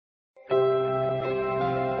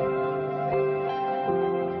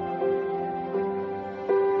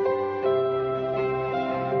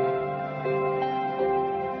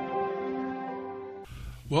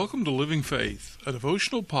Welcome to Living Faith, a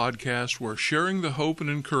devotional podcast where sharing the hope and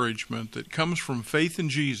encouragement that comes from faith in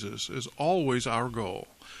Jesus is always our goal.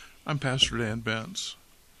 I'm Pastor Dan Bentz.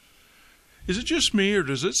 Is it just me, or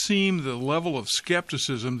does it seem the level of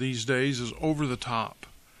skepticism these days is over the top?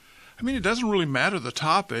 I mean, it doesn't really matter the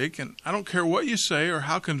topic, and I don't care what you say or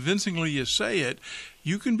how convincingly you say it,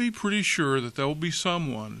 you can be pretty sure that there will be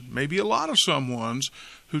someone, maybe a lot of someones,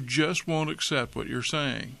 who just won't accept what you're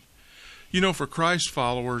saying. You know, for Christ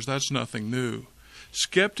followers, that's nothing new.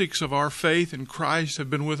 Skeptics of our faith in Christ have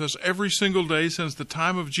been with us every single day since the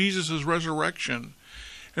time of Jesus' resurrection.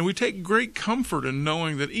 And we take great comfort in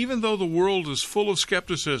knowing that even though the world is full of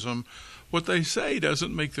skepticism, what they say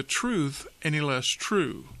doesn't make the truth any less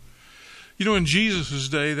true. You know, in Jesus'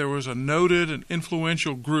 day, there was a noted and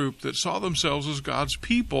influential group that saw themselves as God's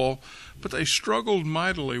people, but they struggled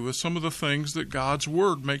mightily with some of the things that God's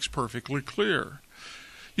Word makes perfectly clear.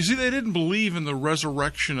 You see, they didn't believe in the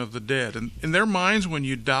resurrection of the dead. And in their minds, when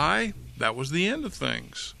you die, that was the end of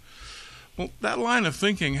things. Well, that line of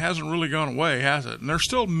thinking hasn't really gone away, has it? And there's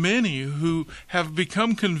still many who have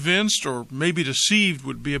become convinced, or maybe deceived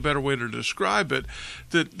would be a better way to describe it,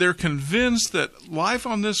 that they're convinced that life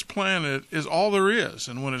on this planet is all there is.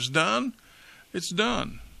 And when it's done, it's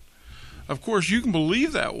done. Of course, you can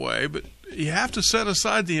believe that way, but you have to set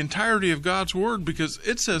aside the entirety of God's Word because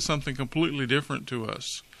it says something completely different to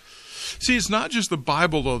us. See, it's not just the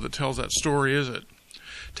Bible, though, that tells that story, is it?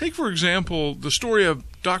 Take, for example, the story of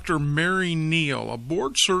Dr. Mary Neal, a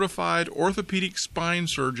board-certified orthopedic spine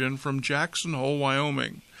surgeon from Jackson Hole,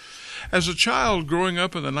 Wyoming. As a child growing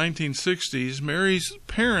up in the 1960s, Mary's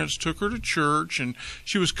parents took her to church, and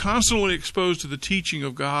she was constantly exposed to the teaching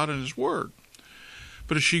of God and His Word.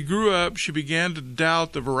 But as she grew up, she began to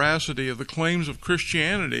doubt the veracity of the claims of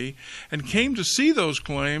Christianity and came to see those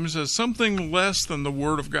claims as something less than the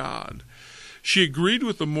Word of God. She agreed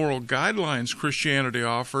with the moral guidelines Christianity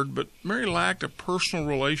offered, but Mary lacked a personal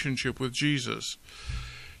relationship with Jesus.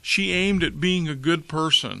 She aimed at being a good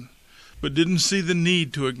person, but didn't see the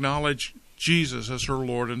need to acknowledge Jesus as her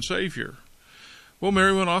Lord and Savior. Well,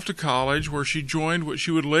 Mary went off to college, where she joined what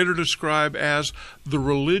she would later describe as the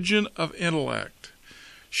religion of intellect.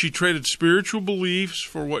 She traded spiritual beliefs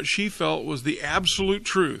for what she felt was the absolute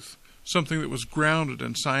truth, something that was grounded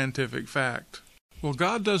in scientific fact. Well,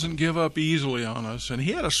 God doesn't give up easily on us, and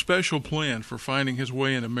He had a special plan for finding His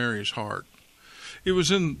way into Mary's heart. It was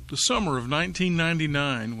in the summer of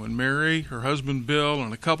 1999 when Mary, her husband Bill,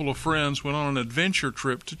 and a couple of friends went on an adventure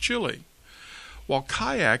trip to Chile. While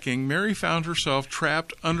kayaking, Mary found herself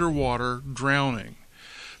trapped underwater, drowning.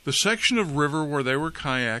 The section of river where they were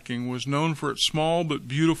kayaking was known for its small but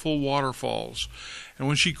beautiful waterfalls, and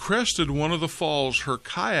when she crested one of the falls, her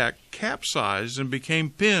kayak capsized and became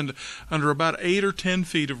pinned under about 8 or 10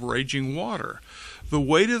 feet of raging water. The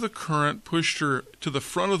weight of the current pushed her to the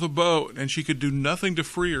front of the boat, and she could do nothing to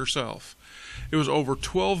free herself. It was over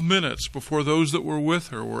 12 minutes before those that were with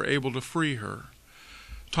her were able to free her.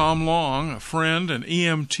 Tom Long, a friend and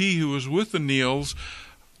EMT who was with the Neals,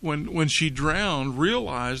 when she drowned,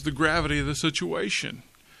 realized the gravity of the situation.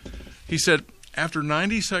 He said, "After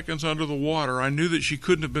 90 seconds under the water, I knew that she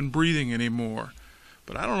couldn't have been breathing anymore.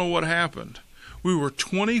 But I don't know what happened. We were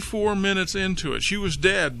 24 minutes into it. She was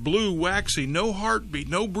dead, blue, waxy, no heartbeat,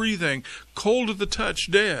 no breathing, cold at the touch,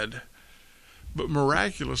 dead. But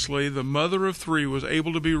miraculously, the mother of 3 was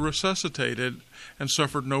able to be resuscitated and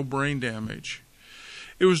suffered no brain damage."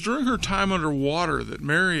 It was during her time underwater that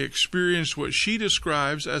Mary experienced what she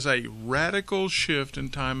describes as a radical shift in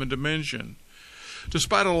time and dimension.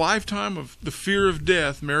 Despite a lifetime of the fear of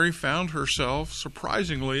death, Mary found herself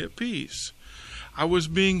surprisingly at peace. "I was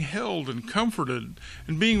being held and comforted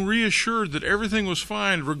and being reassured that everything was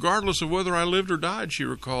fine regardless of whether I lived or died," she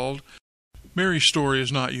recalled. Mary's story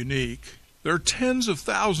is not unique. There are tens of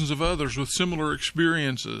thousands of others with similar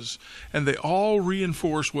experiences, and they all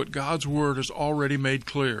reinforce what God's Word has already made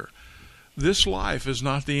clear. This life is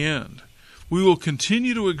not the end. We will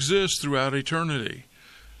continue to exist throughout eternity.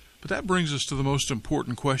 But that brings us to the most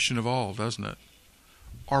important question of all, doesn't it?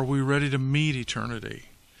 Are we ready to meet eternity?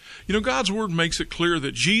 You know, God's Word makes it clear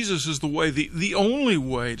that Jesus is the way, the only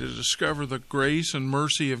way to discover the grace and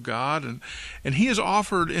mercy of God, and He has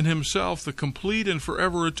offered in Himself the complete and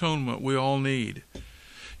forever atonement we all need.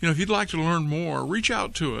 You know, if you'd like to learn more, reach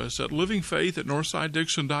out to us at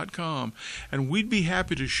livingfaith@northsidedixon.com, and we'd be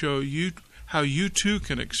happy to show you how you too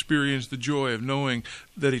can experience the joy of knowing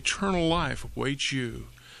that eternal life awaits you.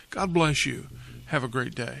 God bless you. Have a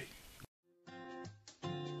great day.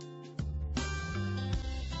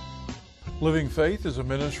 Living Faith is a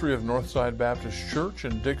ministry of Northside Baptist Church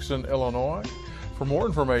in Dixon, Illinois. For more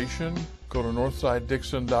information, Go to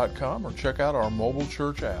northsidedixon.com or check out our mobile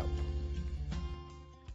church app.